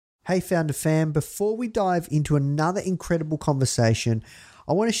Hey, Founder Fam, before we dive into another incredible conversation,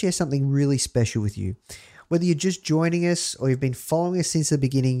 I want to share something really special with you. Whether you're just joining us or you've been following us since the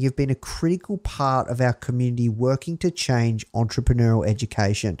beginning, you've been a critical part of our community working to change entrepreneurial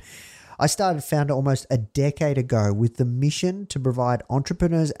education. I started Founder almost a decade ago with the mission to provide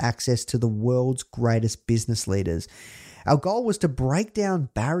entrepreneurs access to the world's greatest business leaders. Our goal was to break down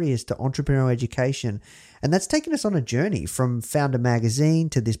barriers to entrepreneurial education, and that's taken us on a journey from Founder Magazine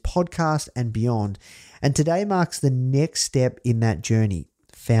to this podcast and beyond. And today marks the next step in that journey,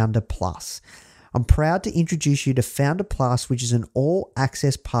 Founder Plus. I'm proud to introduce you to Founder Plus, which is an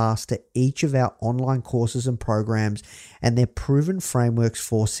all-access pass to each of our online courses and programs and their proven frameworks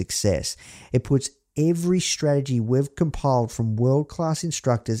for success. It puts every strategy we've compiled from world-class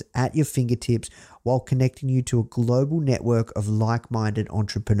instructors at your fingertips while connecting you to a global network of like-minded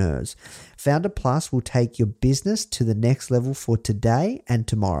entrepreneurs. Founder Plus will take your business to the next level for today and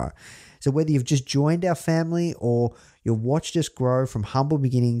tomorrow. So whether you've just joined our family or you've watched us grow from humble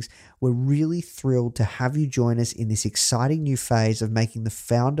beginnings, we're really thrilled to have you join us in this exciting new phase of making the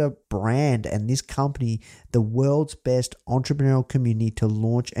Founder brand and this company the world's best entrepreneurial community to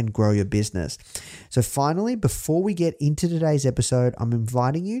launch and grow your business. So finally, before we get into today's episode, I'm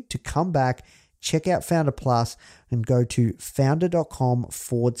inviting you to come back, check out Founder Plus, and go to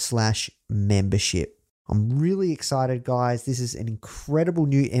founder.com/membership. I'm really excited, guys. This is an incredible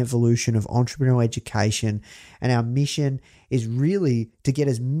new evolution of entrepreneurial education, and our mission is really to get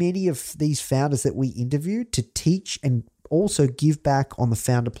as many of these founders that we interview to teach and also give back on the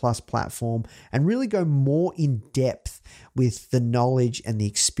Founder Plus platform and really go more in depth with the knowledge and the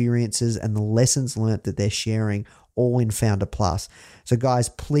experiences and the lessons learned that they're sharing all in Founder Plus. So guys,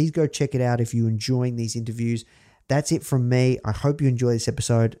 please go check it out if you're enjoying these interviews. That's it from me. I hope you enjoy this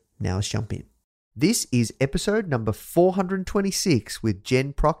episode. Now let's jump in. This is episode number 426 with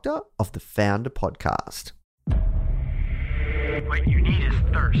Jen Proctor of the Founder Podcast. What you need is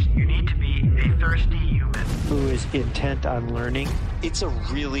thirst. You need to be a thirsty human who is intent on learning. It's a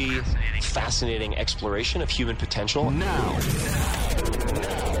really fascinating exploration of human potential. Now,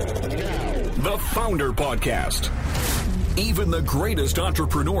 the Founder Podcast. Even the greatest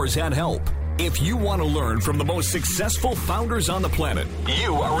entrepreneurs had help. If you want to learn from the most successful founders on the planet,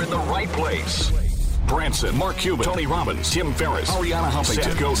 you are in the right place. Branson, Mark Cuban, Tony Robbins, Tim Ferriss, Ariana Huffington,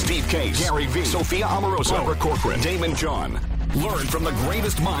 Seth Godin, Steve Case, Gary Vee, Sophia Amoruso, Barbara Corcoran, Damon John. Learn from the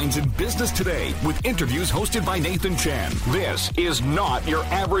greatest minds in business today with interviews hosted by Nathan Chan. This is not your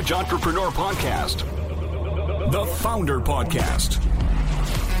average entrepreneur podcast. The Founder Podcast.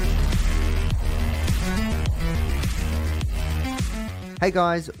 Hey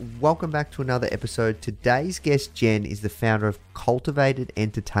guys, welcome back to another episode. Today's guest, Jen, is the founder of Cultivated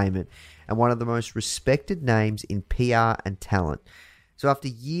Entertainment and one of the most respected names in PR and talent. So after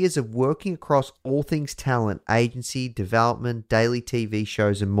years of working across all things talent, agency, development, daily TV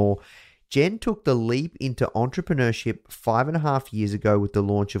shows and more, Jen took the leap into entrepreneurship 5.5 years ago with the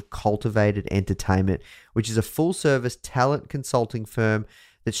launch of Cultivated Entertainment, which is a full-service talent consulting firm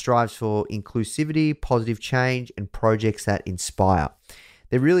that strives for inclusivity, positive change, and projects that inspire.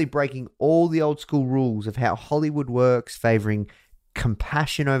 They're really breaking all the old school rules of how Hollywood works, favoring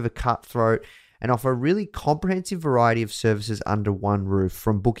compassion over cutthroat, and offer a really comprehensive variety of services under one roof,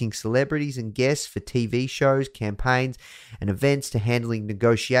 from booking celebrities and guests for TV shows, campaigns, and events, to handling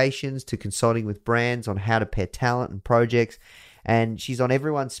negotiations, to consulting with brands on how to pair talent and projects. And she's on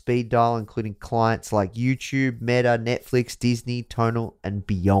everyone's speed dial, including clients like YouTube, Meta, Netflix, Disney, Tonal, and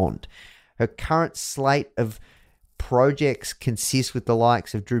beyond. Her current slate of projects consists with the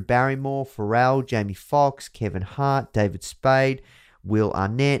likes of Drew Barrymore, Pharrell, Jamie Foxx, Kevin Hart, David Spade, Will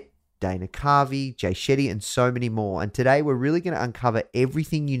Arnett, Dana Carvey, Jay Shetty, and so many more. And today we're really going to uncover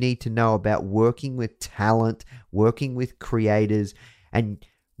everything you need to know about working with talent, working with creators, and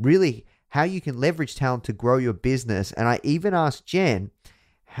really how you can leverage talent to grow your business. And I even asked Jen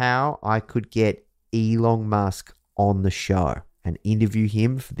how I could get Elon Musk on the show and interview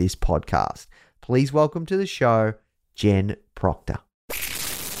him for this podcast. Please welcome to the show, Jen Proctor.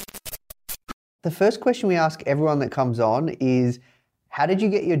 The first question we ask everyone that comes on is, how did you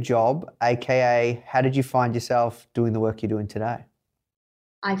get your job? AKA, how did you find yourself doing the work you're doing today?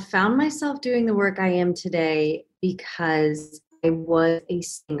 I found myself doing the work I am today because I was a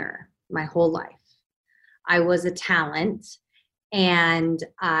singer my whole life. I was a talent and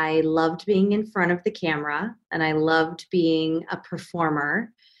I loved being in front of the camera and I loved being a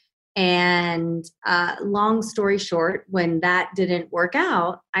performer. And long story short, when that didn't work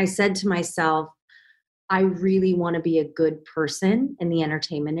out, I said to myself, I really want to be a good person in the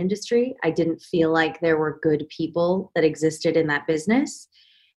entertainment industry. I didn't feel like there were good people that existed in that business.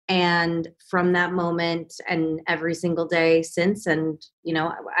 And from that moment and every single day since, and,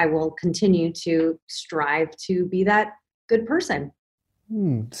 I will continue to strive to be that good person.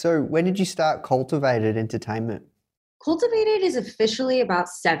 So when did you start Cultivated Entertainment? Cultivated is officially about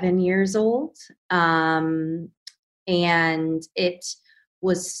 7 years old. And it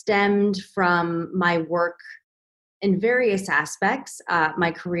was stemmed from my work in various aspects.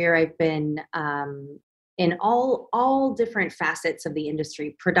 My career, I've been in all different facets of the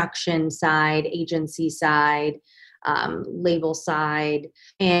industry: production side, agency side, label side,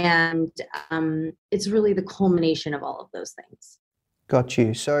 and it's really the culmination of all of those things. Got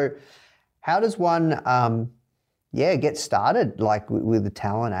you. So how does one, get started like with a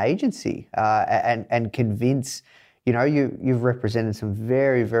talent agency and convince, you've represented some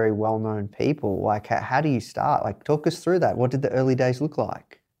very, very well-known people. Like how do you start? Like talk us through that. What did the early days look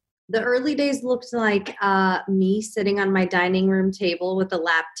like? The early days looked like me sitting on my dining room table with a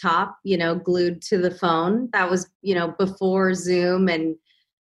laptop, glued to the phone. That was, before Zoom and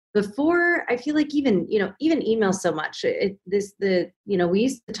before, I feel like even email so much. We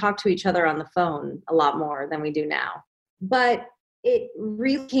used to talk to each other on the phone a lot more than we do now. But it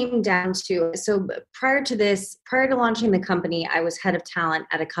really came down to, so prior to launching the company, I was head of talent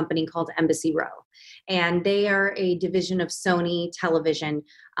at a company called Embassy Row. And they are a division of Sony Television,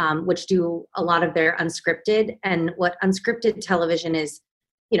 which do a lot of their unscripted. And what unscripted television is,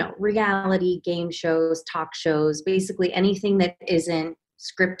 reality game shows, talk shows, basically anything that isn't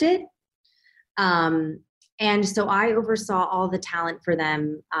scripted. And so I oversaw all the talent for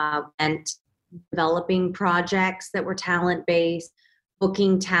them, and developing projects that were talent-based,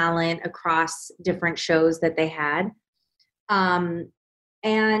 booking talent across different shows that they had.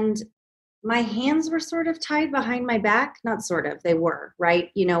 And my hands were sort of tied behind my back, not sort of, they were, right?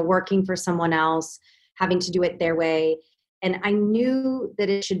 Working for someone else, having to do it their way. And I knew that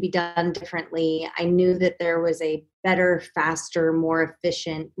it should be done differently. I knew that there was a better, faster, more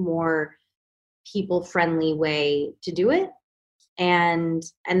efficient, more people-friendly way to do it. And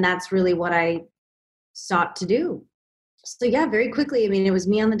that's really what I sought to do. So yeah, very quickly, it was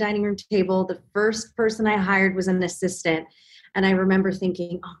me on the dining room table. The first person I hired was an assistant. And I remember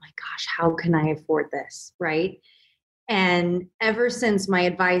thinking, oh my gosh, how can I afford this, right? And ever since, my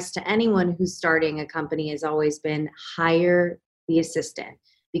advice to anyone who's starting a company has always been hire the assistant,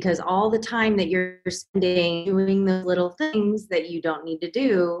 because all the time that you're spending doing the little things that you don't need to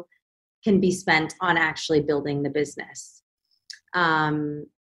do can be spent on actually building the business.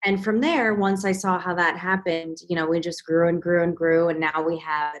 And from there, once I saw how that happened, we just grew and grew and grew. And now we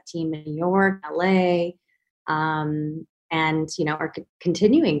have a team in New York, LA, and, are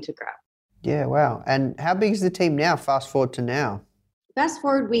continuing to grow. Yeah, wow. And how big is the team now, fast forward to now? Fast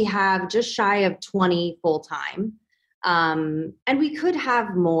forward, we have just shy of 20 full-time. And we could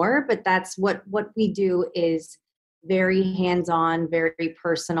have more, but that's what we do is very hands-on, very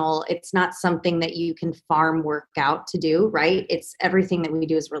personal. It's not something that you can farm work out to do, right? It's everything that we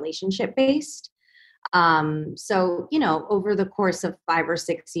do is relationship-based. So, over the course of 5 or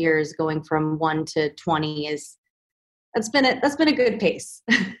 6 years, going from 1 to 20 that's been a good pace.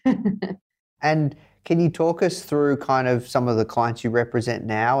 And can you talk us through kind of some of the clients you represent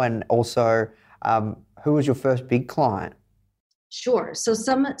now, and also who was your first big client? Sure. So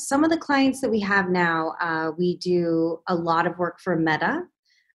some of the clients that we have now, we do a lot of work for Meta,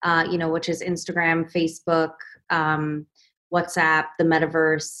 which is Instagram, Facebook, WhatsApp, the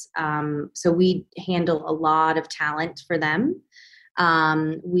metaverse. So we handle a lot of talent for them.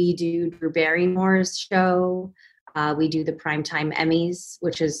 We do Drew Barrymore's show. We do the Primetime Emmys,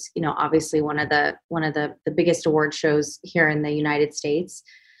 which is, obviously one of the biggest award shows here in the United States.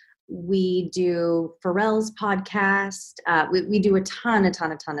 We do Pharrell's podcast. We do a ton of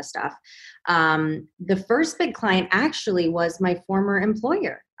stuff. The first big client actually was my former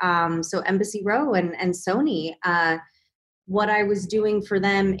employer. So Embassy Row and Sony, what I was doing for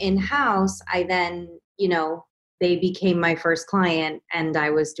them in-house, I then, they became my first client, and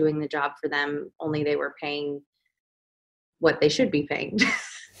I was doing the job for them, only they were paying what they should be paying.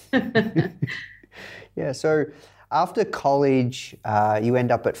 Yeah, so after college, you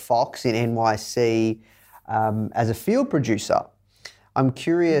end up at Fox in NYC as a field producer. I'm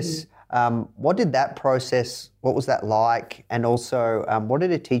curious, what was that like? And also, what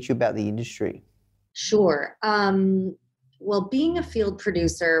did it teach you about the industry? Sure. Well, being a field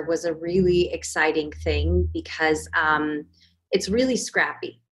producer was a really exciting thing because it's really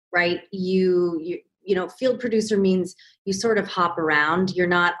scrappy, right? Field producer means you sort of hop around. You're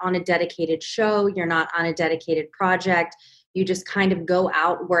not on a dedicated show. You're not on a dedicated project. You just kind of go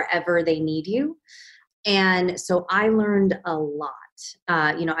out wherever they need you. And so I learned a lot.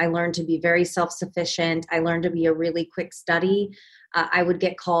 I learned to be very self-sufficient. I learned to be a really quick study. I would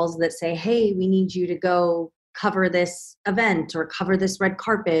get calls that say, hey, we need you to go cover this event or cover this red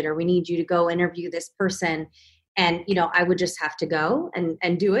carpet, or we need you to go interview this person. And, I would just have to go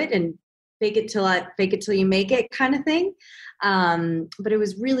and do it and fake it till you make it kind of thing. But it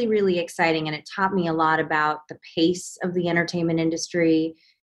was really, really exciting. And it taught me a lot about the pace of the entertainment industry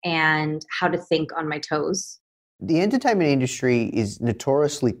and how to think on my toes. The entertainment industry is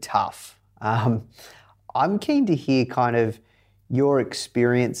notoriously tough. I'm keen to hear kind of your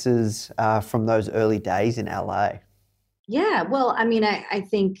experiences from those early days in LA. Yeah, well, I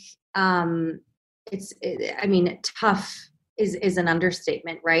think tough is an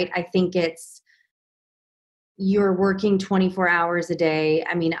understatement, right? I think you're working 24 hours a day.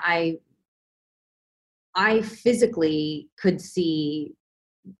 I physically could see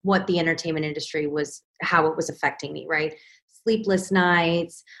what the entertainment industry was, how it was affecting me, right? Sleepless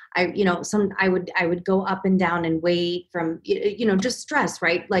nights. I would go up and down and weight from, just stress,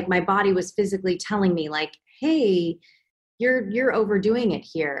 right? Like my body was physically telling me like, hey, you're overdoing it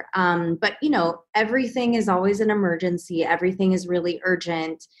here. But everything is always an emergency. Everything is really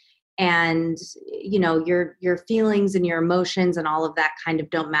urgent. And, your feelings and your emotions and all of that kind of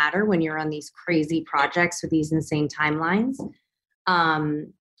don't matter when you're on these crazy projects with these insane timelines.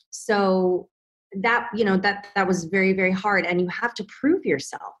 So that was very, very hard. And you have to prove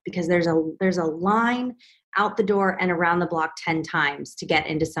yourself because there's a line out the door and around the block 10 times to get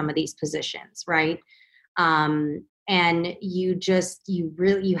into some of these positions. Right. And you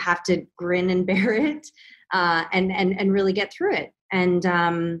have to grin and bear it, and really get through it.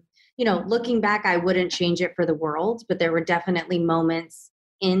 And, looking back, I wouldn't change it for the world, but there were definitely moments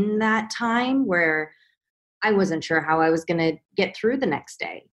in that time where I wasn't sure how I was going to get through the next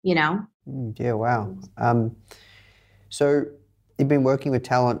day, Yeah, wow. So you've been working with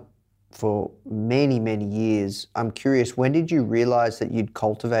talent for many, many years. I'm curious, when did you realize that you'd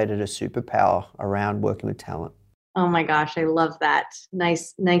cultivated a superpower around working with talent? Oh my gosh, I love that.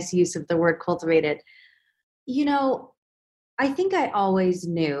 Nice use of the word cultivated. I think I always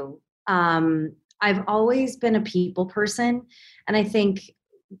knew. I've always been a people person. And I think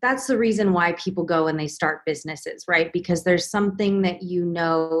that's the reason why people go and they start businesses, right? Because there's something that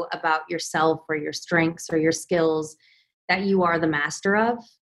about yourself or your strengths or your skills that you are the master of,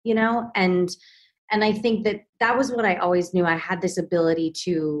 and I think that was what I always knew. I had this ability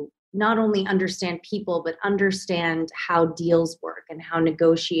to not only understand people, but understand how deals work and how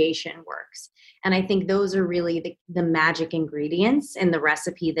negotiation works. And I think those are really the magic ingredients in the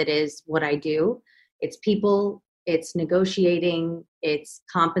recipe that is what I do. It's people, it's negotiating, it's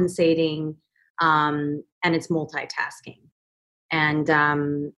compensating, and it's multitasking.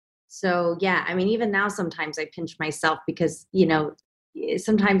 And so, yeah, even now sometimes I pinch myself because,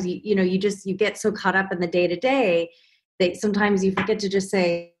 sometimes, you get so caught up in the day to day that sometimes you forget to just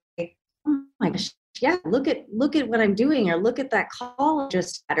say, oh my gosh, yeah, look at what I'm doing, or look at that call I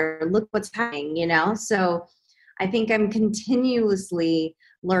just had, or look what's happening, So I think I'm continuously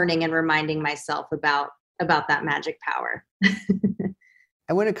learning and reminding myself about that magic power.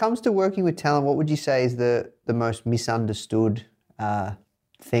 And when it comes to working with talent, what would you say is the most misunderstood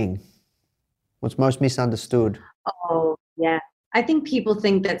thing? What's most misunderstood? Oh, yeah. I think people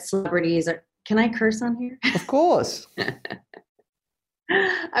think that celebrities are, can I curse on here? Of course.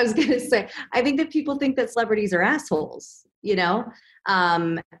 I was going to say, I think that people think that celebrities are assholes,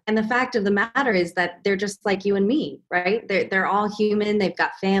 and the fact of the matter is that they're just like you and me, right? They're all human. They've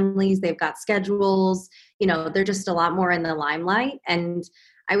got families, they've got schedules, they're just a lot more in the limelight. And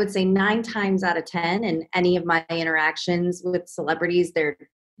I would say 9 times out of 10 in any of my interactions with celebrities,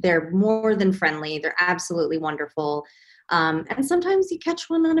 they're more than friendly. They're absolutely wonderful. And sometimes you catch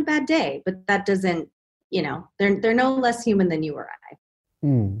one on a bad day, but that doesn't, they're no less human than you or I.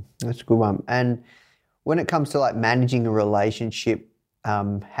 That's a good one. And when it comes to like managing a relationship,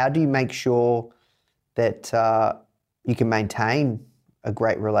 how do you make sure that you can maintain a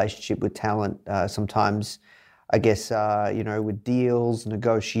great relationship with talent? Sometimes, I guess, with deals,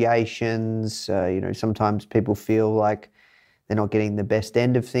 negotiations, sometimes people feel like they're not getting the best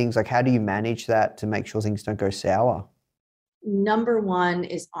end of things. Like, how do you manage that to make sure things don't go sour? Number one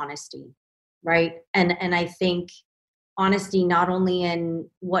is honesty, right? And I think honesty not only in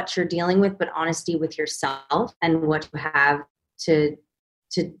what you're dealing with, but honesty with yourself and what you have to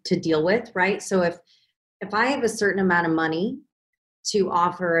deal with, right? So if I have a certain amount of money to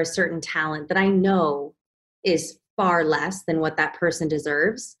offer a certain talent that I know is far less than what that person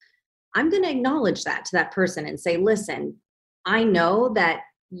deserves, I'm going to acknowledge that to that person and say, listen, I know that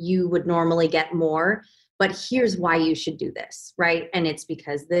you would normally get more, but here's why you should do this, right? And it's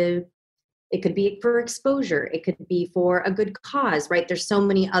because it could be for exposure. It could be for a good cause, right? There's so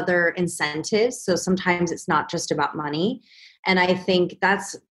many other incentives. So sometimes it's not just about money. And I think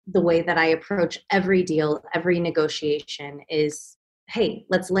that's the way that I approach every deal, every negotiation is, hey,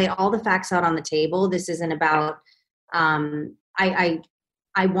 let's lay all the facts out on the table. This isn't about, I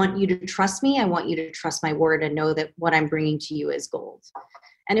want you to trust me. I want you to trust my word and know that what I'm bringing to you is gold.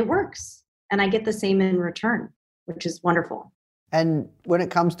 And it works. And I get the same in return, which is wonderful. And when it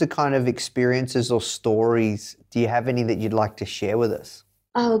comes to kind of experiences or stories, do you have any that you'd like to share with us?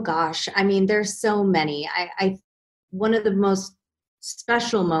 Oh gosh. I mean, there's so many. One of the most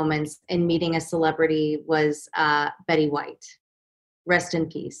special moments in meeting a celebrity was Betty White. Rest in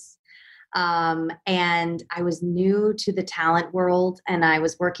peace. And I was new to the talent world, and I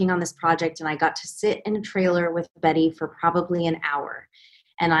was working on this project, and I got to sit in a trailer with Betty for probably an hour.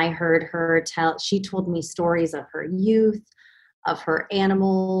 And I heard her she told me stories of her youth, of her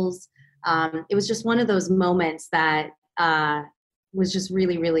animals. It was just one of those moments that was just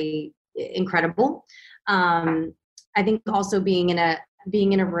really, really incredible. I think also being in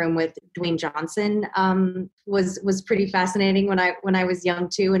a room with Dwayne Johnson was pretty fascinating when I was young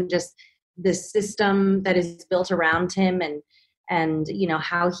too, and just the system that is built around him, and you know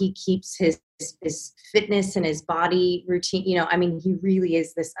how he keeps his fitness and his body routine. You know, I mean, he really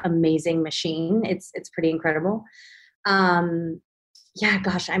is this amazing machine. It's pretty incredible. Yeah,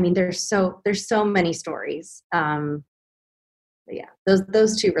 gosh, I mean, there's so many stories. But yeah,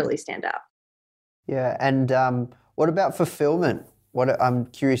 those two really stand out. Yeah, and what about fulfillment? I'm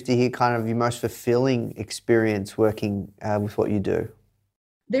curious to hear kind of your most fulfilling experience working with what you do.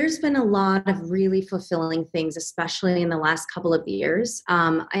 There's been a lot of really fulfilling things, especially in the last couple of years.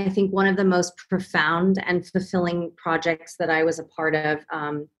 I think one of the most profound and fulfilling projects that I was a part of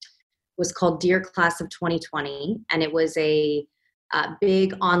was called Dear Class of 2020. And it was a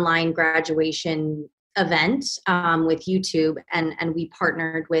big online graduation event with YouTube. And we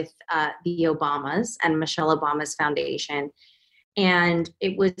partnered with the Obamas and Michelle Obama's foundation. And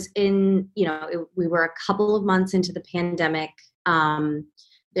it was we were a couple of months into the pandemic.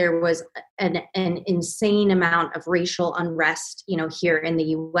 There was an insane amount of racial unrest, here in the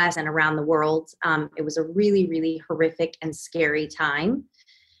U.S. and around the world. It was a really, really horrific and scary time.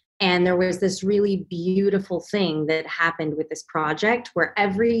 And there was this really beautiful thing that happened with this project where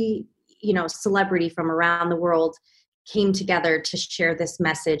every, celebrity from around the world came together to share this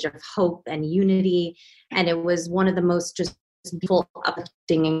message of hope and unity. And it was one of the most just beautiful,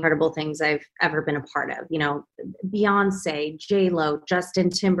 uplifting, incredible things I've ever been a part of. Beyonce, J-Lo, Justin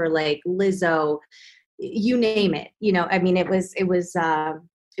Timberlake, Lizzo, you name it. I mean, it was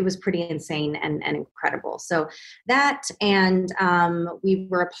pretty insane and incredible. So that, and we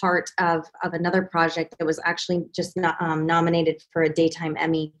were a part of another project that was actually just nominated for a Daytime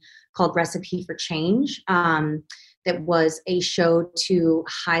Emmy called Recipe for Change. That was a show to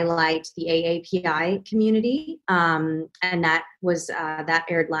highlight the AAPI community. And that was, that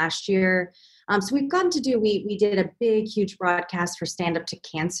aired last year. So we've gotten to we did a big, huge broadcast for Stand Up to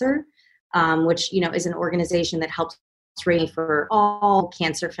Cancer, which, is an organization that helps raise for all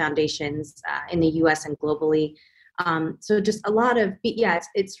cancer foundations in the US and globally. So just a lot of,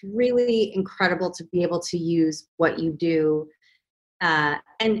 it's really incredible to be able to use what you do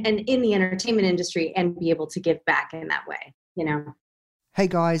and in the entertainment industry and be able to give back in that way, Hey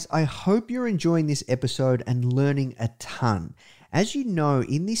guys, I hope you're enjoying this episode and learning a ton. As you know,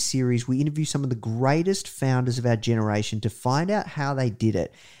 in this series, we interview some of the greatest founders of our generation to find out how they did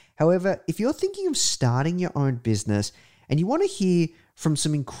it. However, if you're thinking of starting your own business and you want to hear from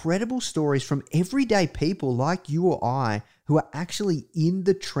some incredible stories from everyday people like you or I who are actually in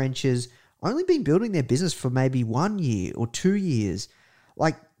the trenches, only been building their business for maybe 1 year or 2 years,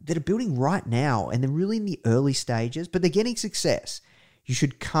 like that are building right now and they're really in the early stages, but they're getting success, you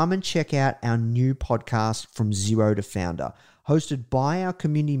should come and check out our new podcast, From Zero to Founder, hosted by our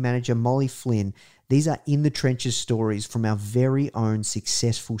community manager, Molly Flynn. These are in the trenches stories from our very own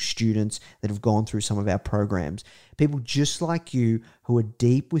successful students that have gone through some of our programs. People just like you who are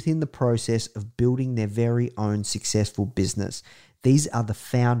deep within the process of building their very own successful business. These are the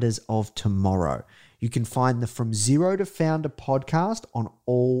founders of tomorrow. You can find the From Zero to Founder podcast on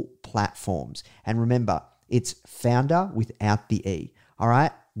all platforms. And remember, it's founder without the E. All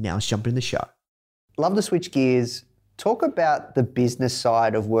right, now let's jump in the show. Love to switch gears. Talk about the business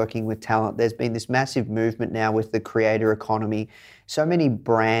side of working with talent. There's been this massive movement now with the creator economy. So many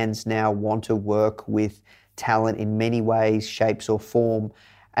brands now want to work with talent in many ways, shapes, or form.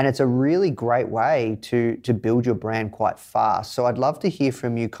 And it's a really great way to build your brand quite fast. So I'd love to hear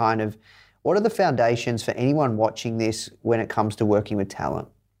from you kind of What are the foundations for anyone watching this when it comes to working with talent?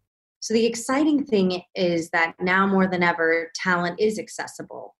 So the exciting thing is that now more than ever, talent is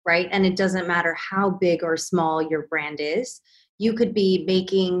accessible, right? And it doesn't matter how big or small your brand is. You could be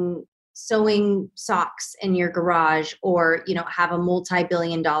making sewing socks in your garage, or, have a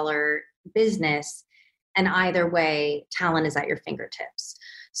multi-billion-dollar business. And either way, talent is at your fingertips.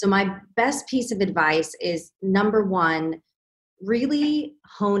 So my best piece of advice is, number one, really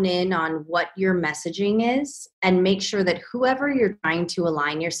hone in on what your messaging is and make sure that whoever you're trying to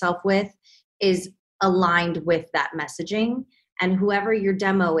align yourself with is aligned with that messaging. And whoever your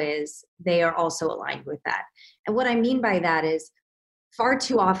demo is, they are also aligned with that. And what I mean by that is, far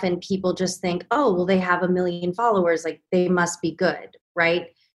too often people just think, oh, well, they have 1 million followers, like they must be good, right?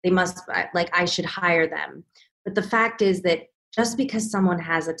 They must, like, I should hire them. But the fact is that just because someone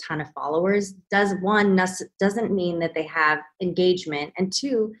has a ton of followers doesn't mean that they have engagement, and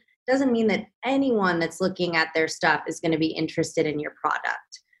two, doesn't mean that anyone that's looking at their stuff is going to be interested in your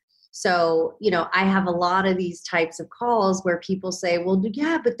product. So, I have a lot of these types of calls where people say, well,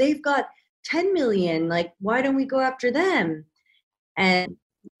 yeah, but they've got 10 million, like, why don't we go after them? And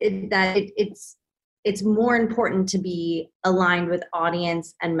it's more important to be aligned with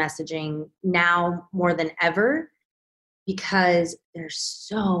audience and messaging now more than ever, because there's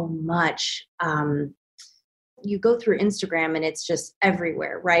so much. You go through Instagram and it's just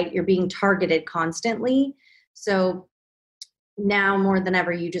everywhere, right? You're being targeted constantly. So now more than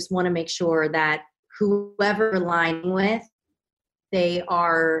ever, you just want to make sure that whoever you're aligning with, their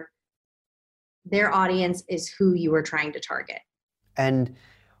audience is who you are trying to target. And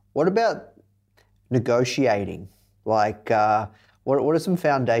what about negotiating? Like, what are some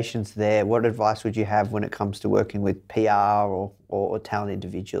foundations there? What advice would you have when it comes to working with PR or talent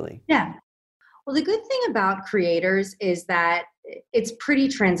individually? Yeah. Well, the good thing about creators is that it's pretty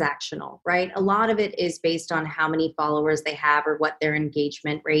transactional, right? A lot of it is based on how many followers they have or what their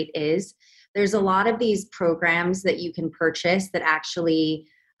engagement rate is. There's a lot of these programs that you can purchase that actually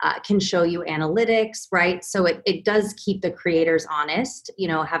can show you analytics, right? So it does keep the creators honest.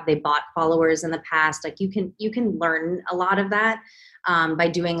 Have they bought followers in the past? Like you can learn a lot of that by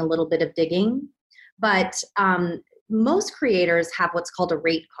doing a little bit of digging. But most creators have what's called a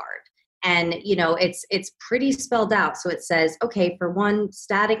rate card. And, it's pretty spelled out. So it says, okay, for one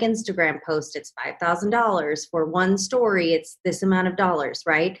static Instagram post, it's $5,000. For one story, it's this amount of dollars,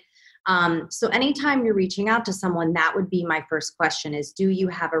 right? So anytime you're reaching out to someone, that would be my first question is, do you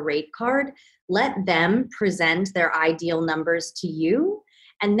have a rate card? Let them present their ideal numbers to you.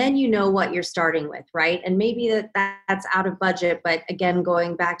 And then you know what you're starting with, right? And maybe that's out of budget. But again,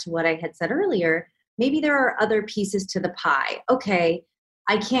 going back to what I had said earlier, maybe there are other pieces to the pie. Okay,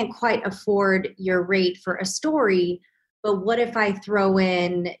 I can't quite afford your rate for a story, but what if I throw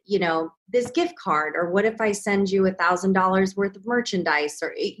in, this gift card, or what if I send you $1,000 worth of merchandise,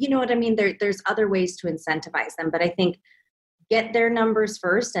 or, you know what I mean? There's other ways to incentivize them, but I think get their numbers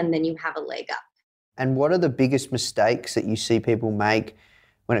first and then you have a leg up. And what are the biggest mistakes that you see people make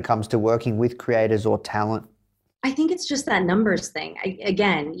when it comes to working with creators or talent? I think it's just that numbers thing.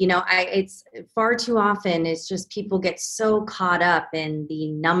 It's far too often, it's just people get so caught up in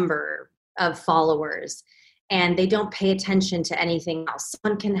the number of followers and they don't pay attention to anything else.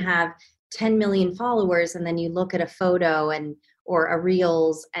 Someone can have 10 million followers and then you look at a photo or a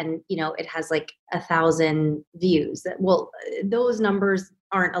reels and, it has like 1,000 views. Well, those numbers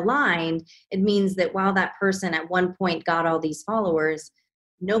aren't aligned. It means that while that person at one point got all these followers,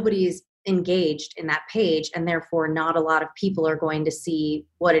 nobody's engaged in that page, and therefore not a lot of people are going to see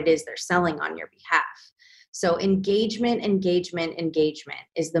what it is they're selling on your behalf. So engagement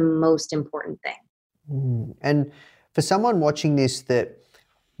is the most important thing. And for someone watching this that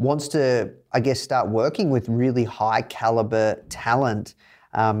wants to, I guess, start working with really high caliber talent,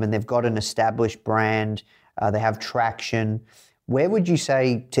 and they've got an established brand, they have traction, where would you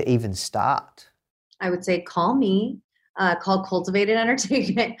say to even start? I would say call me. Called Cultivated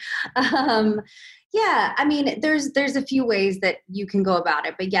Entertainment. There's a few ways that you can go about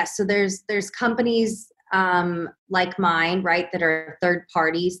it, but yes, so there's companies like mine, right, that are third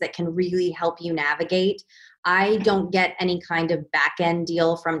parties that can really help you navigate. I don't get any kind of back end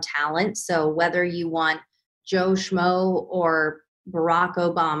deal from talent, so whether you want Joe Schmo or Barack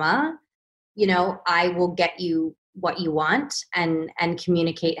Obama, I will get you what you want and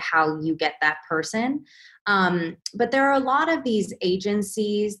communicate how you get that person. But there are a lot of these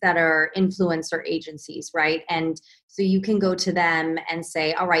agencies that are influencer agencies, right? And so you can go to them and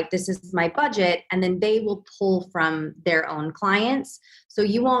say, all right, this is my budget. And then they will pull from their own clients. So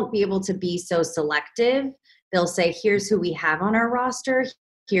you won't be able to be so selective. They'll say, here's who we have on our roster.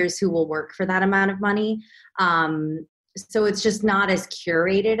 here's who will work for that amount of money. So it's just not as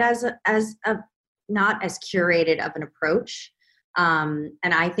curated not as curated of an approach. And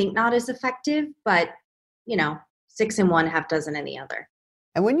I think not as effective, but 6 in one, half dozen in the other.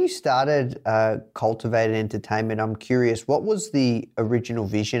 And when you started Cultivated Entertainment, I'm curious, what was the original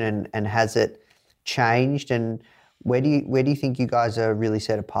vision and has it changed? And where do you think you guys are really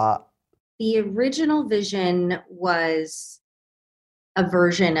set apart? The original vision was a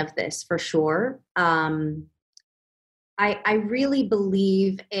version of this for sure. I really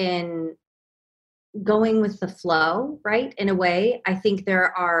believe in going with the flow, right? In a way, I think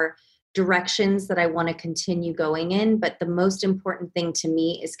there are directions that I want to continue going in, but the most important thing to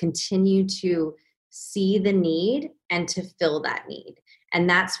me is continue to see the need and to fill that need. And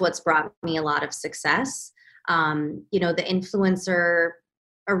that's what's brought me a lot of success. The influencer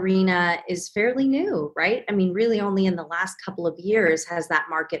arena is fairly new, right? I mean, really only in the last couple of years has that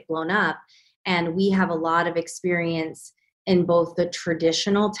market blown up. And we have a lot of experience in both the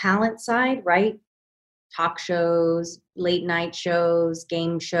traditional talent side, right? Talk shows, late night shows,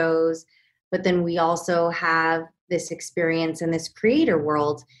 game shows. But then we also have this experience in this creator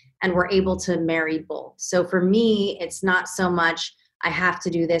world, and we're able to marry both. So for me, it's not so much I have to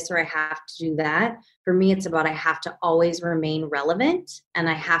do this or I have to do that. For me, it's about I have to always remain relevant and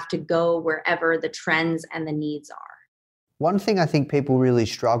I have to go wherever the trends and the needs are. One thing I think people really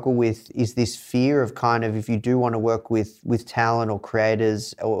struggle with is this fear of kind of, if you do want to work with talent or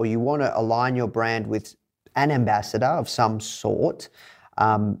creators, or you want to align your brand with an ambassador of some sort,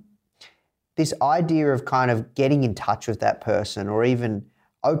 this idea of kind of getting in touch with that person or even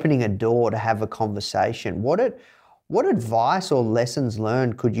opening a door to have a conversation. What advice or lessons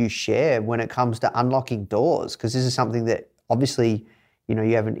learned could you share when it comes to unlocking doors? Because this is something that obviously, you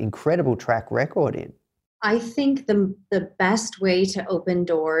have an incredible track record in. I think the best way to open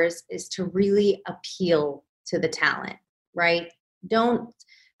doors is to really appeal to the talent, right?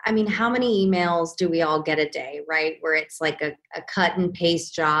 How many emails do we all get a day, right? Where it's like a cut and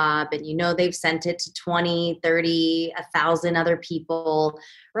paste job and they've sent it to 20, 30, 1,000 other people,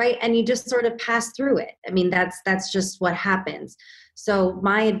 right? And you just sort of pass through it. I mean, that's just what happens. So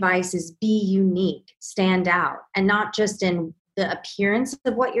my advice is be unique, stand out, and not just in the appearance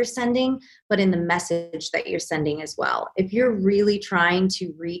of what you're sending, but in the message that you're sending as well. If you're really trying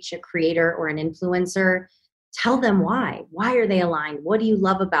to reach a creator or an influencer, tell them why. Why are they aligned? What do you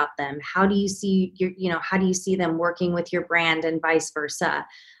love about them? How do you see how do you see them working with your brand and vice versa?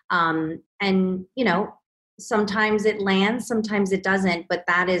 Sometimes it lands, sometimes it doesn't, but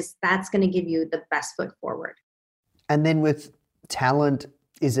that's going to give you the best foot forward. And then with talent,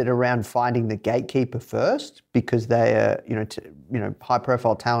 is it around finding the gatekeeper first? Because they are, high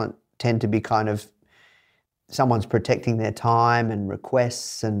profile talent tend to be kind of someone's protecting their time and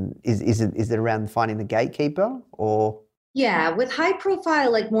requests, and is it around finding the gatekeeper or? Yeah, with high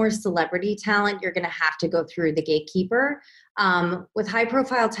profile, like more celebrity talent, you're going to have to go through the gatekeeper. With high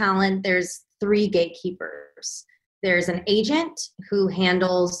profile talent, there's 3 gatekeepers. There's an agent who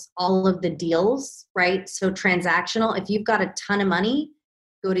handles all of the deals, right? So transactional, if you've got a ton of money,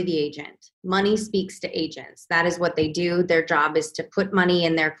 go to the agent. Money speaks to agents. That is what they do. Their job is to put money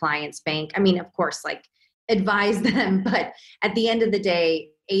in their client's bank. I mean, of course, advise them, but at the end of the day,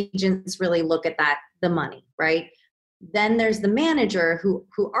 agents really look at the money, right? Then there's the manager who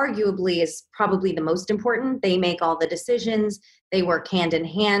arguably is probably the most important. They make all the decisions. They work hand in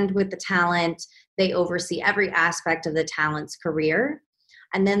hand with the talent. They oversee every aspect of the talent's career.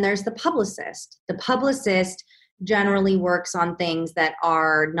 And then there's the publicist. The publicist generally works on things that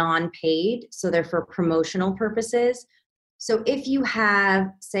are non-paid, so they're for promotional purposes. So if you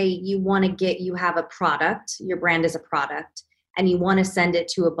have, say you have a product, your brand is a product, and you want to send it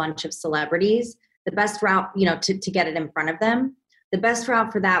to a bunch of celebrities, the best route, to get it in front of them, the best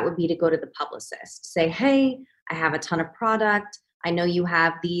route for that would be to go to the publicist. Say, hey, I have a ton of product. I know you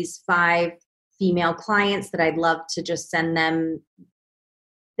have these 5 female clients that I'd love to just send them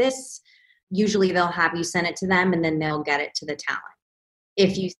this. Usually they'll have you send it to them and then they'll get it to the talent.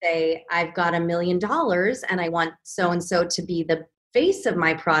 If you say, I've got $1 million and I want so-and-so to be the face of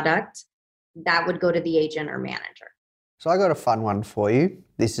my product, that would go to the agent or manager. So I got a fun one for you.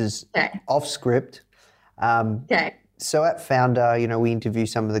 This is off script. Okay. So at Founder, we interview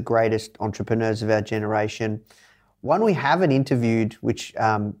some of the greatest entrepreneurs of our generation. One we haven't interviewed, which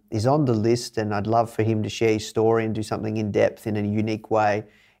is on the list, and I'd love for him to share his story and do something in depth in a unique way,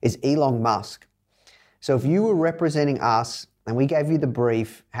 is Elon Musk. So if you were representing us and we gave you the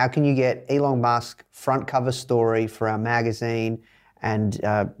brief, how can you get Elon Musk front cover story for our magazine and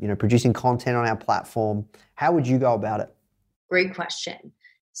producing content on our platform? How would you go about it? Great question.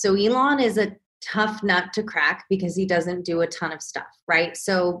 So Elon is a tough nut to crack because he doesn't do a ton of stuff, right?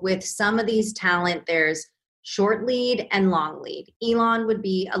 So with some of these talent, there's short lead and long lead. Elon would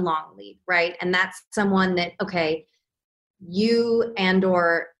be a long lead, right? And that's someone that, okay, you and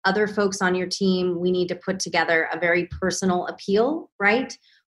or other folks on your team, we need to put together a very personal appeal, right?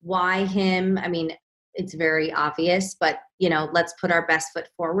 Why him? I mean, it's very obvious, but let's put our best foot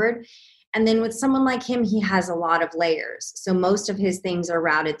forward. And then with someone like him, he has a lot of layers. So most of his things are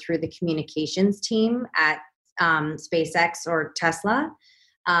routed through the communications team at SpaceX or Tesla.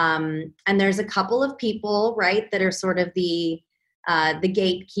 And there's a couple of people, right, that are sort of the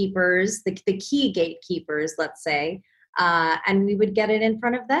gatekeepers, the key gatekeepers, let's say. And we would get it in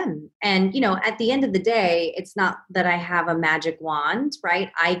front of them. And, at the end of the day, it's not that I have a magic wand,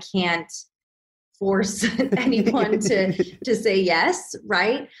 right? I can't force anyone to say yes,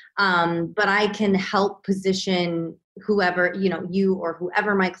 right? But I can help position whoever, you or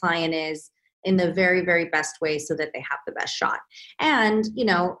whoever my client is in the very, very best way so that they have the best shot. And,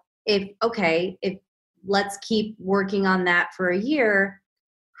 if let's keep working on that for a year,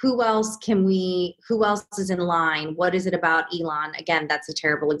 who else is in line? What is it about Elon? Again, that's a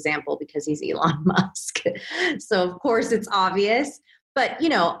terrible example because he's Elon Musk. So of course it's obvious, but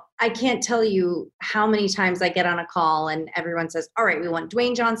I can't tell you how many times I get on a call and everyone says, all right, we want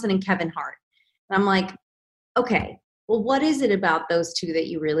Dwayne Johnson and Kevin Hart. And I'm like, okay, well, what is it about those two that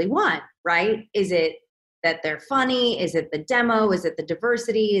you really want, right? Is it that they're funny? Is it the demo? Is it the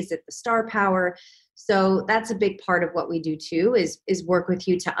diversity? Is it the star power? So that's a big part of what we do too, is work with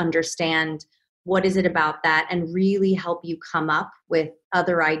you to understand what is it about that and really help you come up with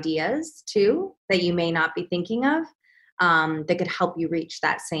other ideas too that you may not be thinking of that could help you reach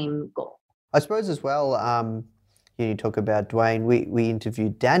that same goal. I suppose as well, you talk about Dwayne, we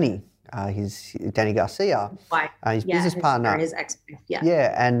interviewed Danny, Danny Garcia, his business partner. His ex-wife, yeah.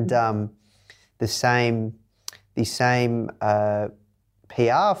 Yeah, and the same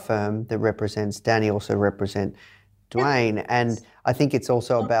PR firm that represents Danny also represent Dwayne. Yeah. And I think it's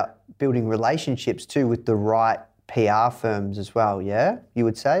also about building relationships too with the right PR firms as well, yeah? You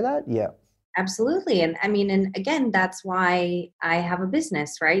would say that? Yeah. Absolutely. And I mean, and again, that's why I have a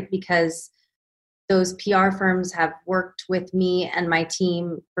business, right? Because those PR firms have worked with me and my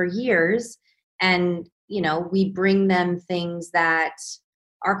team for years. And, we bring them things that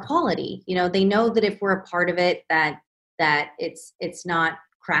are quality. They know that if we're a part of it, that it's not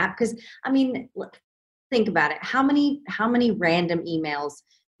crap. Because I mean, look, think about it. How many random emails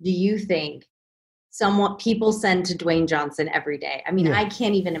do you think people send to Dwayne Johnson every day? I mean, yeah. I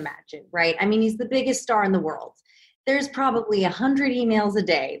can't even imagine, right? I mean, he's the biggest star in the world. There's probably 100 emails a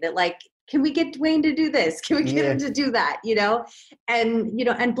day that can we get Dwayne to do this? Can we get him to do that?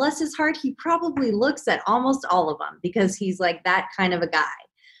 And bless his heart, he probably looks at almost all of them because he's like that kind of a guy.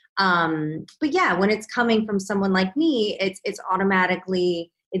 But yeah, when it's coming from someone like me, it's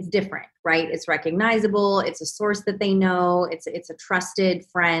automatically, it's different, right? It's recognizable. It's a source that they know. It's a trusted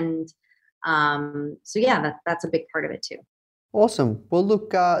friend. So yeah, that's a big part of it too. Awesome. Well,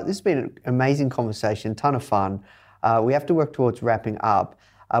 look, this has been an amazing conversation, ton of fun. We have to work towards wrapping up.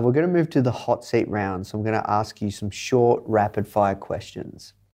 We're going to move to the hot seat round. So I'm going to ask you some short, rapid fire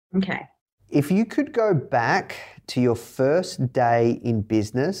questions. Okay. If you could go back to your first day in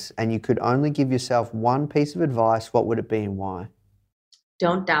business and you could only give yourself one piece of advice, what would it be and why?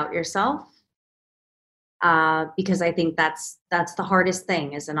 Don't doubt yourself. Because I think that's the hardest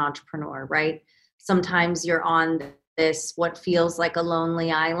thing as an entrepreneur, right? Sometimes you're on this, what feels like a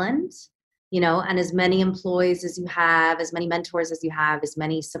lonely island, and as many employees as you have, as many mentors as you have, as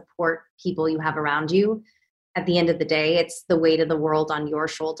many support people you have around you, at the end of the day, it's the weight of the world on your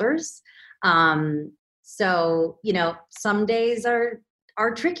shoulders. So, some days are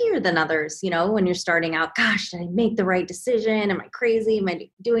trickier than others, when you're starting out. Gosh, did I make the right decision? Am I crazy? Am I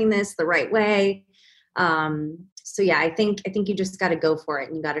doing this the right way? So yeah, I think you just got to go for it,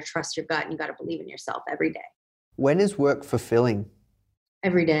 and you got to trust your gut, and you got to believe in yourself every day. When is work fulfilling?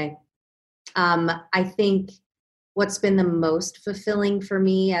 Every day. I think what's been the most fulfilling for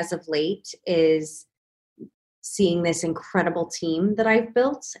me as of late is seeing this incredible team that I've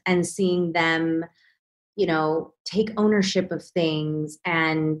built and seeing them, take ownership of things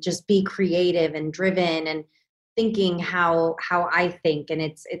and just be creative and driven and thinking how I think. And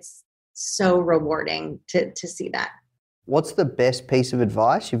it's so rewarding to see that. What's the best piece of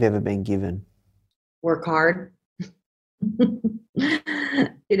advice you've ever been given? Work hard.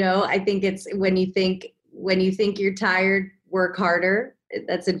 I think it's when you think you're tired, work harder.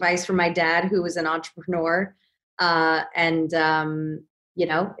 That's advice from my dad, who was an entrepreneur.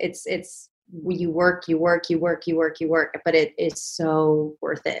 It's you work, but it is so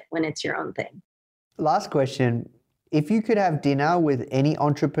worth it when it's your own thing. Last question. If you could have dinner with any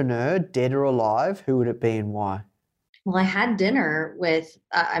entrepreneur, dead or alive, who would it be and why? Well, I had dinner with,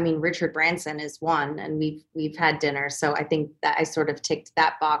 Richard Branson is one, and we've had dinner. So I think that I sort of ticked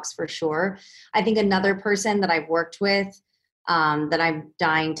that box for sure. I think another person that I've worked with that I'm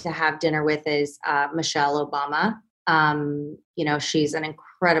dying to have dinner with is Michelle Obama. She's an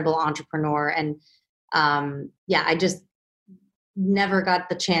incredible entrepreneur, and I just never got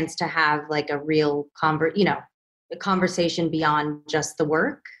the chance to have like a real a conversation beyond just the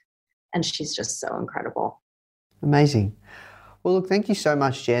work. And she's just so incredible. Amazing. Well, look, thank you so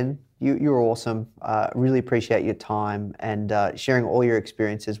much, Jen. You're awesome. Really appreciate your time and sharing all your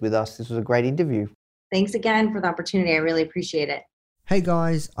experiences with us. This was a great interview. Thanks again for the opportunity. I really appreciate it. Hey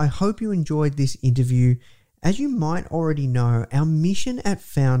guys, I hope you enjoyed this interview. As you might already know, our mission at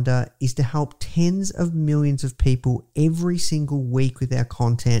Founder is to help tens of millions of people every single week with our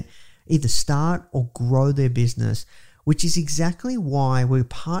content, either start or grow their business, which is exactly why we're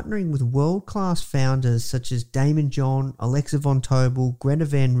partnering with world-class founders such as Damon John, Alexa Von Tobel, Greta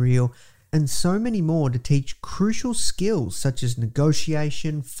Van Riel, and so many more to teach crucial skills such as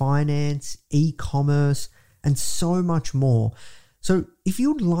negotiation, finance, e-commerce, and so much more. So if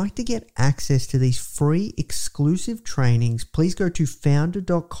you'd like to get access to these free exclusive trainings, please go to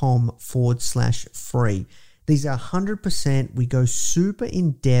founder.com/free. These are 100%. We go super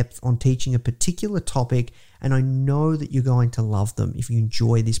in depth on teaching a particular topic, and I know that you're going to love them if you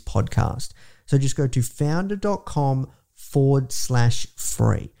enjoy this podcast. So just go to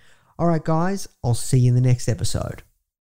founder.com/free. All right, guys, I'll see you in the next episode.